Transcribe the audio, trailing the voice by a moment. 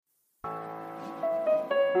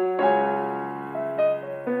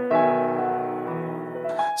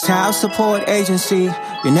Child support agency,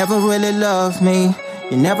 you never really love me.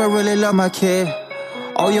 You never really love my kid.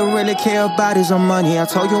 All you really care about is your money. I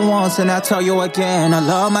told you once and I tell you again. I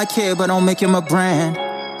love my kid, but don't make him a brand.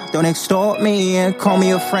 Don't extort me and call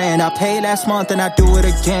me a friend. I paid last month and I do it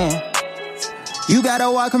again. You gotta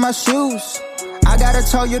walk in my shoes. I gotta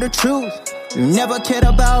tell you the truth. You never cared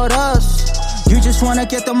about us. You just wanna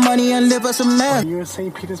get the money and live us a mess. Are you a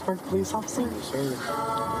St. Petersburg police officer? Yes, sir.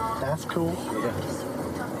 That's cool. Yeah.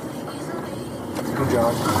 Good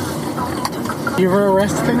job. You ever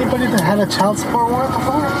arrested anybody that had a child support warrant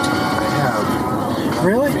before? I have.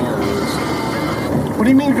 Really? What do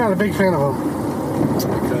you mean you're not a big fan of them?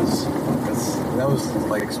 Because that was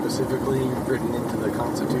like specifically written into the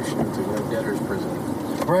Constitution to no debtor's prison.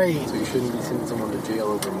 Right. So you shouldn't be sending someone to jail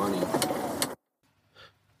over money.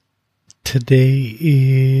 Today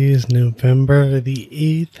is November the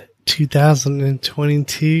 8th,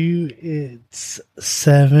 2022. It's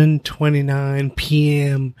 7:29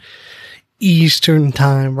 p.m. Eastern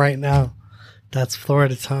time right now. That's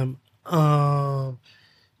Florida time. Now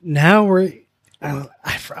I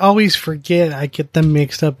always forget. I get them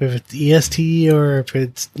mixed up if it's EST or if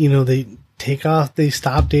it's, they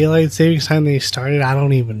stop daylight savings time. They started. I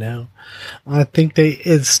don't even know. I think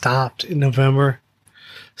it stopped in November.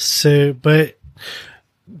 So, but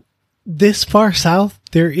this far south,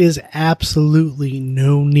 there is absolutely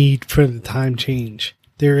no need for the time change.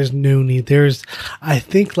 There is no need. I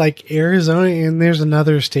think like Arizona and there's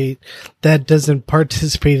another state that doesn't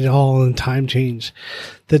participate at all in time change.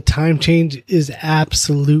 The time change is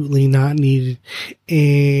absolutely not needed.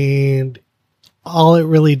 And all it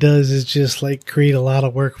really does is just like create a lot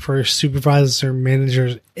of work for supervisors or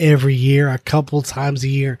managers every year, a couple times a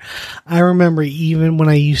year. I remember even when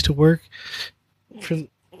I used to work for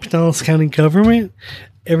Pinellas County government,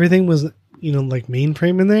 everything was, like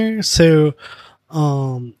mainframe in there. So,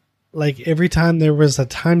 like every time there was a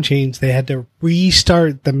time change, they had to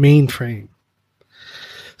restart the mainframe.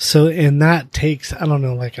 So, and that takes, I don't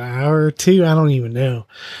know, like an hour or two. I don't even know,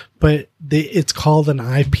 but it's called an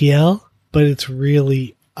IPL. But it's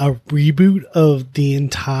really a reboot of the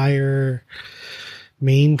entire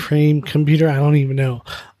mainframe computer. I don't even know.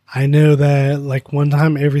 I know that like one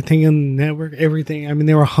time everything in the network,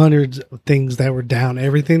 there were hundreds of things that were down.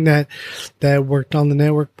 Everything that worked on the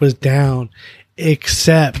network was down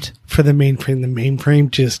except for the mainframe. The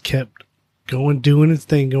mainframe just kept doing its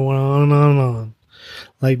thing, going on and on and on.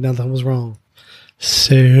 Like nothing was wrong.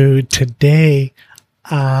 So today,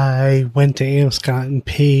 I went to Amscot and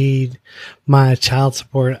paid my child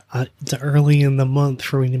support. It's early in the month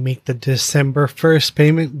for me to make the December 1st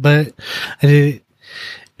payment, but I did it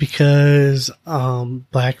because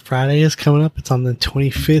Black Friday is coming up. It's on the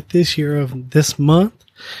 25th this month.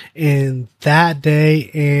 And that day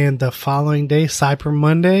and the following day, Cyber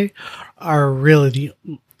Monday, are really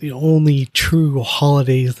the only true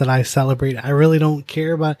holidays that I celebrate. I really don't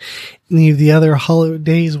care about any of the other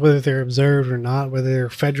holidays, whether they're observed or not, whether they're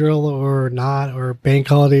federal or not, or bank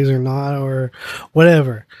holidays or not, or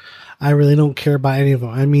whatever. I really don't care about any of them.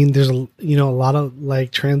 I mean, there's a lot of like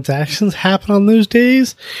transactions happen on those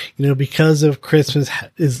days, because of Christmas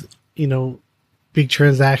is, big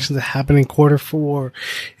transactions that happen in Q4,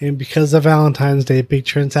 and because of Valentine's Day, big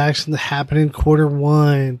transactions that happen in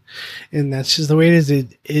Q1, and that's just the way it is.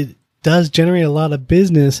 It does generate a lot of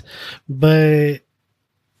business, but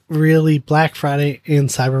really Black Friday and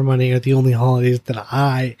Cyber Monday are the only holidays that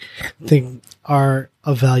I think are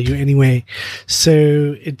of value anyway.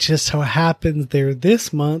 So it just so happens they're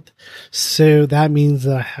this month, so that means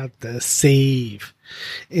that I have to save.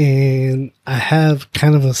 And I have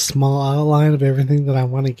kind of a small outline of everything that I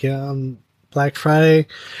want to get on Black Friday.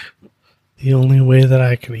 The only way that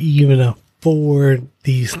I can even afford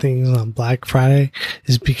these things on Black Friday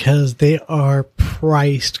is because they are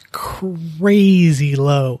priced crazy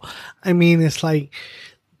low. I mean, it's like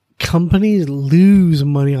companies lose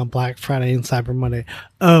money on Black Friday and Cyber Monday.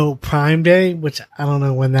 Oh, Prime Day, which I don't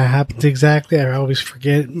know when that happens exactly. I always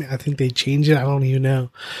forget. I think they change it. I don't even know.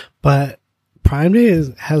 But Prime Day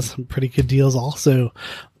has some pretty good deals also,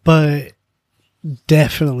 but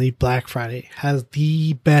definitely Black Friday has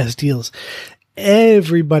the best deals.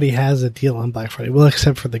 Everybody has a deal on Black Friday, well,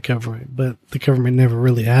 except for the government, but the government never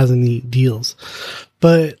really has any deals.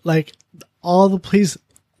 But like all the places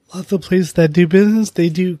that do business, they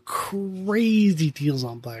do crazy deals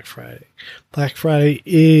on Black Friday. Black Friday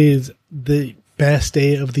is the best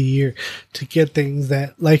day of the year to get things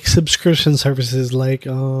that like subscription services like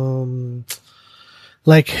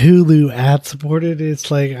Hulu ad supported. It's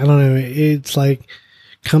like, I don't know, it's like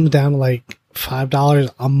comes down to like $5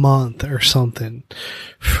 a month or something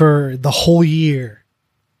for the whole year.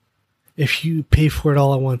 If you pay for it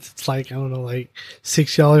all at once, it's like, I don't know, like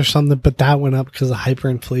 $60 or something, but that went up because of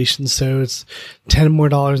hyperinflation. So it's $10 more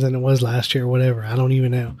than it was last year or whatever. I don't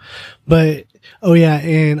even know. But, oh yeah.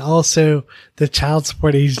 And also the child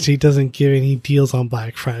support agency doesn't give any deals on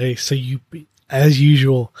Black Friday. So as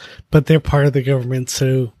usual, but they're part of the government.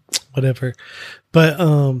 So whatever.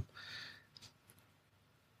 But,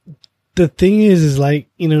 the thing is like,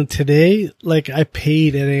 today, like I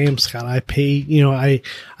paid at Amscot, I paid,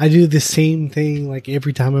 I do the same thing like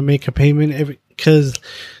every time I make a payment cause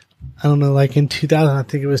I don't know, like in 2000, I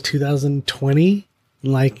think it was 2020,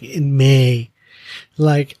 like in May,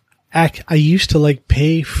 like I used to like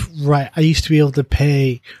pay right. I used to be able to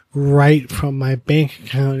pay right from my bank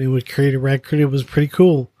account. It would create a record. It was pretty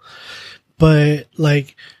cool. But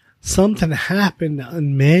like something happened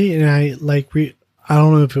in May and I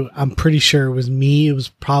don't know I'm pretty sure it was me. It was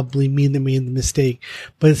probably me that made the mistake.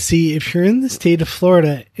 But see, if you're in the state of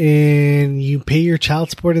Florida and you pay your child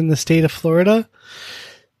support in the state of Florida,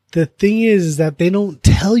 the thing is that they don't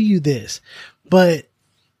tell you this, but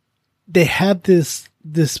they have this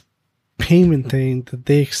payment thing that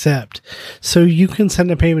they accept. So you can send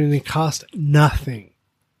a payment and it costs nothing.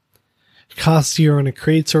 Costs zero and it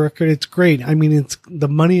creates a record. It's great. I mean, the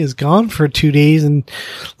money is gone for 2 days and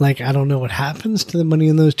like, I don't know what happens to the money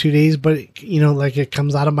in those 2 days, but like it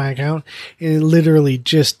comes out of my account and it literally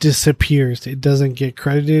just disappears. It doesn't get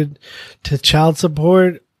credited to child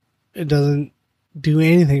support. It doesn't do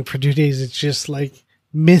anything for 2 days. It's just like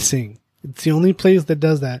missing. It's the only place that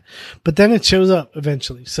does that, but then it shows up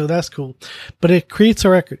eventually. So that's cool, but it creates a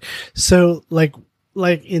record. So like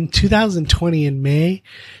in 2020 in May,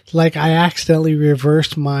 like I accidentally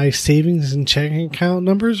reversed my savings and checking account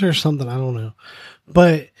numbers or something. I don't know.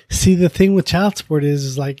 But see, the thing with child support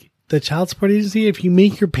is like the child support agency, if you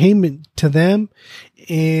make your payment to them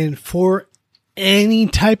and for any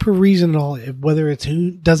type of reason at all, whether it's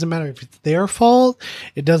doesn't matter if it's their fault,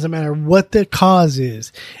 it doesn't matter what the cause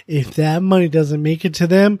is. If that money doesn't make it to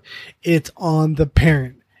them, it's on the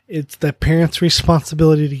parent. It's the parent's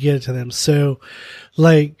responsibility to get it to them. So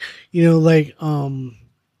in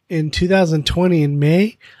 2020 in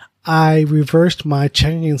May, I reversed my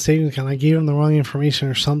checking and savings account. I gave them the wrong information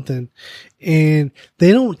or something. And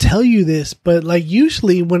they don't tell you this, but like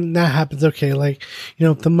usually when that happens, okay, like,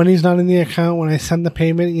 if the money's not in the account, when I send the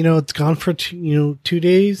payment, it's gone for 2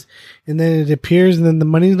 days and then it appears and then the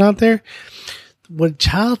money's not there. What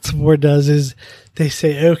child support does is they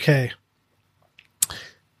say, okay,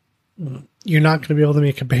 you're not going to be able to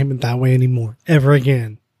make a payment that way anymore, ever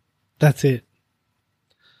again. That's it.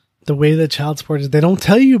 The way that child support is, they don't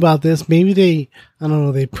tell you about this. Maybe they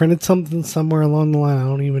printed something somewhere along the line. I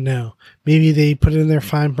don't even know. Maybe they put it in their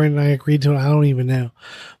fine print and I agreed to it. I don't even know.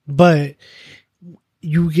 But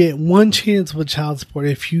you get one chance with child support.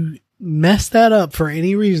 If you mess that up for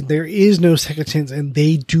any reason, there is no second chance and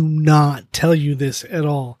they do not tell you this at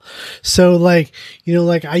all. So I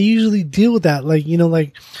usually deal with that.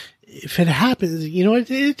 If it happens,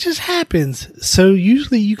 it just happens. So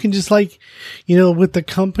usually you can just with the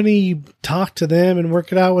company, you talk to them and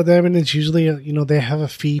work it out with them. And it's usually, they have a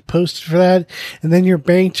fee posted for that. And then your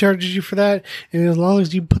bank charges you for that. And as long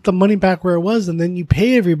as you put the money back where it was and then you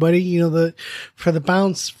pay everybody, for the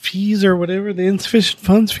bounce fees or whatever, the insufficient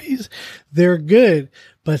funds fees, they're good.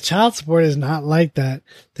 But child support is not like that.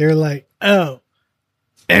 They're like,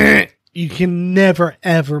 you can never,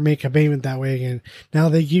 ever make a payment that way again. Now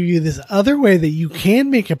they give you this other way that you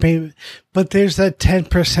can make a payment, but there's a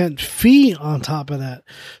 10% fee on top of that.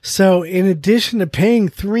 So in addition to paying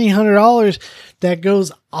 $300 that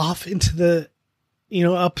goes off into the,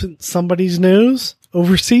 up somebody's nose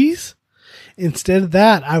overseas, instead of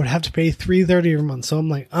that, I would have to pay $330 every month. So I'm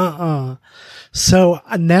like, So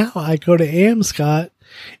now I go to Amscot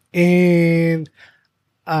and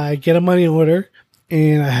I get a money order.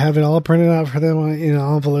 And I have it all printed out for them in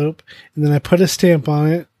an envelope. And then I put a stamp on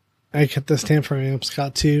it. I get the stamp from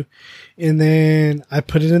Amscot too. And then I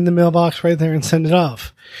put it in the mailbox right there and send it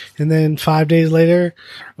off. And then 5 days later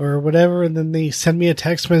or whatever, and then they send me a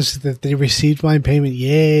text message that they received my payment.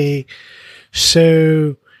 Yay.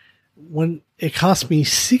 So when it cost me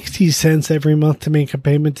 60 cents every month to make a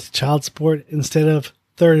payment to child support instead of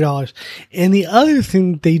 $30. And the other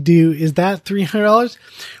thing they do is that $300,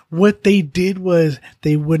 what they did was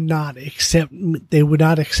they would not accept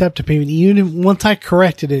a payment. Even if, once I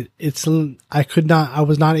corrected it, I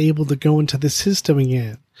was not able to go into the system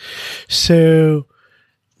again. So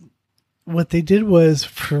what they did was,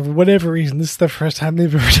 for whatever reason, this is the first time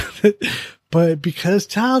they've ever done it, but because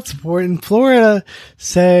child support in Florida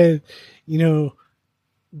said,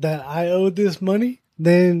 that I owed this money,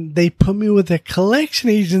 then they put me with a collection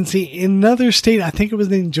agency in another state. I think it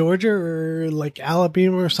was in Georgia or like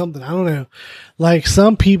Alabama or something. I don't know. Like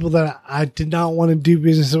some people that I did not want to do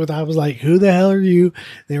business with. I was like, who the hell are you?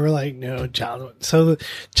 They were like, no, child. So the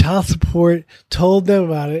child support told them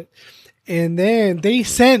about it. And then they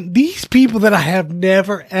sent these people that I have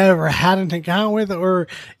never, ever had an account with or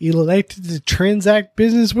elected to transact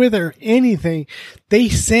business with or anything. They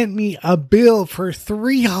sent me a bill for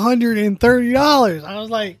 $330. I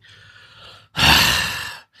was like,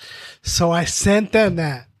 so I sent them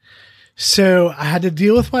that. So I had to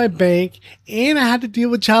deal with my bank and I had to deal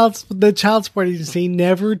with the child support agency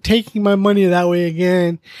never taking my money that way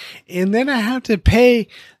again. And then I have to pay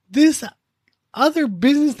this other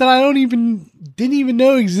business that I didn't even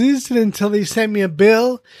know existed until they sent me a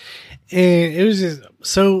bill. And it was just,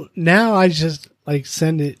 so now I just like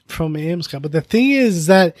send it from Amscot. But the thing is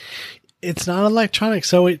that it's not electronic.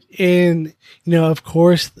 So of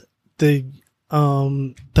course the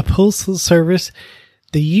postal service,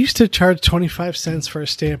 they used to charge 25 cents for a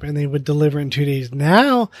stamp and they would deliver in 2 days.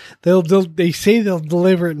 Now they say they'll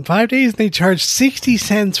deliver it in 5 days and they charge 60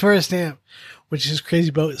 cents for a stamp, which is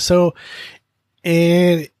crazy.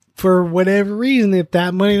 And for whatever reason, if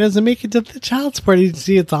that money doesn't make it to the child support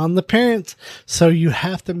agency, it's on the parents. So you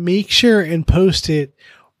have to make sure and post it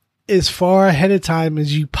as far ahead of time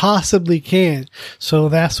as you possibly can. So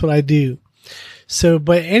that's what I do. So,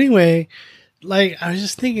 but anyway, like I was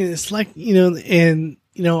just thinking, it's like,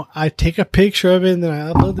 I take a picture of it and then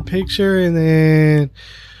I upload the picture and then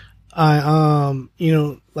I,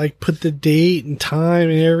 like put the date and time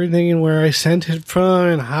and everything and where I sent it from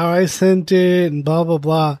and how I sent it and blah, blah,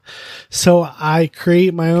 blah. So I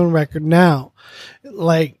create my own record now.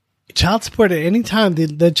 Like child support at any time,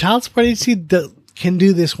 the child support agency can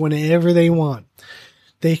do this whenever they want.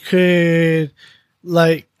 They could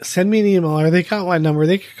like send me an email or they got my number.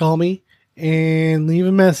 They could call me and leave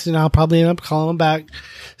a message and I'll probably end up calling them back.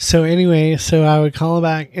 So anyway, so I would call them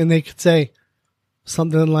back and they could say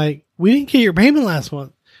something like, we didn't get your payment last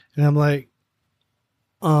month. And I'm like,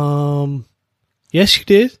 yes, you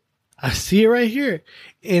did. I see it right here.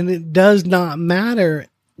 And it does not matter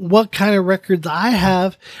what kind of records I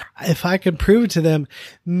have. If I can prove it to them,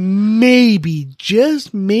 maybe,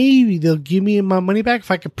 just maybe they'll give me my money back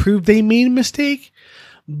if I could prove they made a mistake.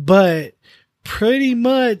 But pretty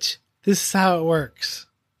much this is how it works.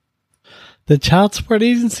 The child support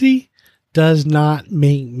agency does not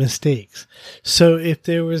make mistakes. So if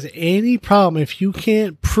there was any problem, if you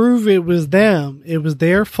can't prove it was them, it was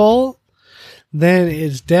their fault, then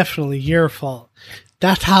it's definitely your fault.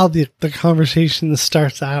 That's how the conversation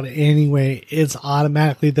starts out anyway. It's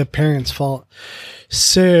automatically the parent's fault.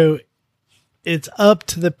 So it's up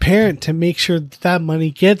to the parent to make sure that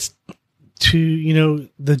money gets to,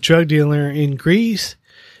 the drug dealer in Greece.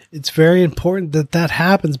 It's very important that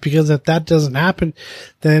happens because if that doesn't happen,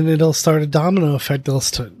 then it'll start a domino effect. They'll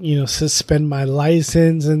start, suspend my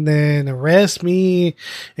license and then arrest me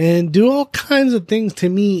and do all kinds of things to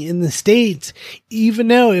me in the States. Even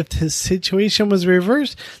though if the situation was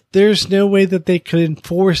reversed, there's no way that they could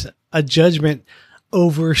enforce a judgment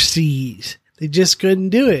overseas. They just couldn't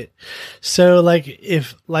do it. So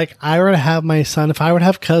if I were to have my son, if I would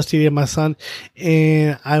have custody of my son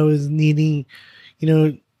and I was needing,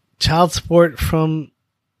 child support from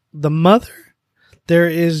the mother, there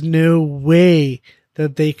is no way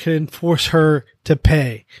that they could enforce her to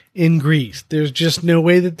pay in Greece. There's just no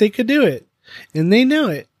way that they could do it. And they know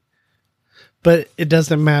it. But it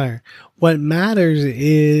doesn't matter. What matters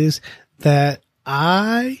is that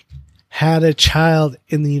I had a child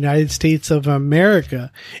in the United States of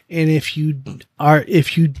America. And if you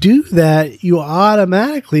do that, you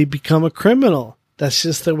automatically become a criminal. That's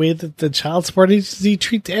just the way that the child support agency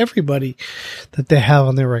treats everybody that they have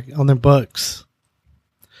on their books.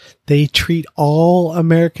 They treat all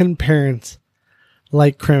American parents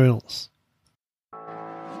like criminals.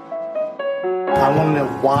 I want to know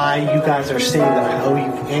why you guys are saying that I owe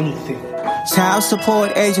you anything. Child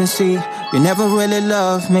support agency, you never really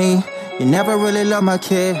love me. You never really love my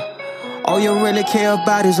kid. All you really care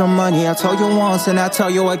about is on money. I told you once and I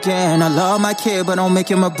tell you again. I love my kid, but don't make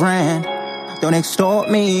him a brand. Don't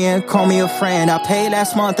extort me and call me a friend. I paid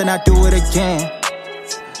last month and I do it again.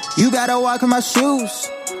 You gotta walk in my shoes.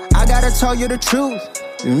 I gotta tell you the truth.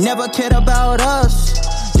 You never cared about us.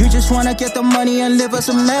 You just wanna get the money and live us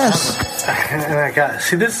a mess. And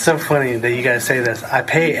see, this is so funny that you guys say this. I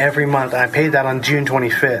pay every month. I paid that on June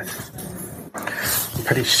 25th. I'm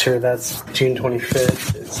pretty sure that's June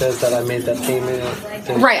 25th. It says that I made that payment.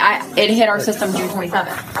 Right. It hit our system June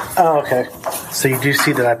 27th. Oh, okay. So you do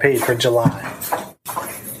see that I paid for July.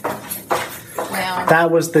 Wow. That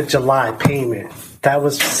was the July payment. That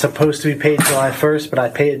was supposed to be paid July 1st, but I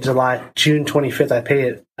paid it June 25th. I paid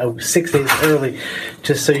it 6 days early,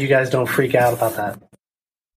 just so you guys don't freak out about that.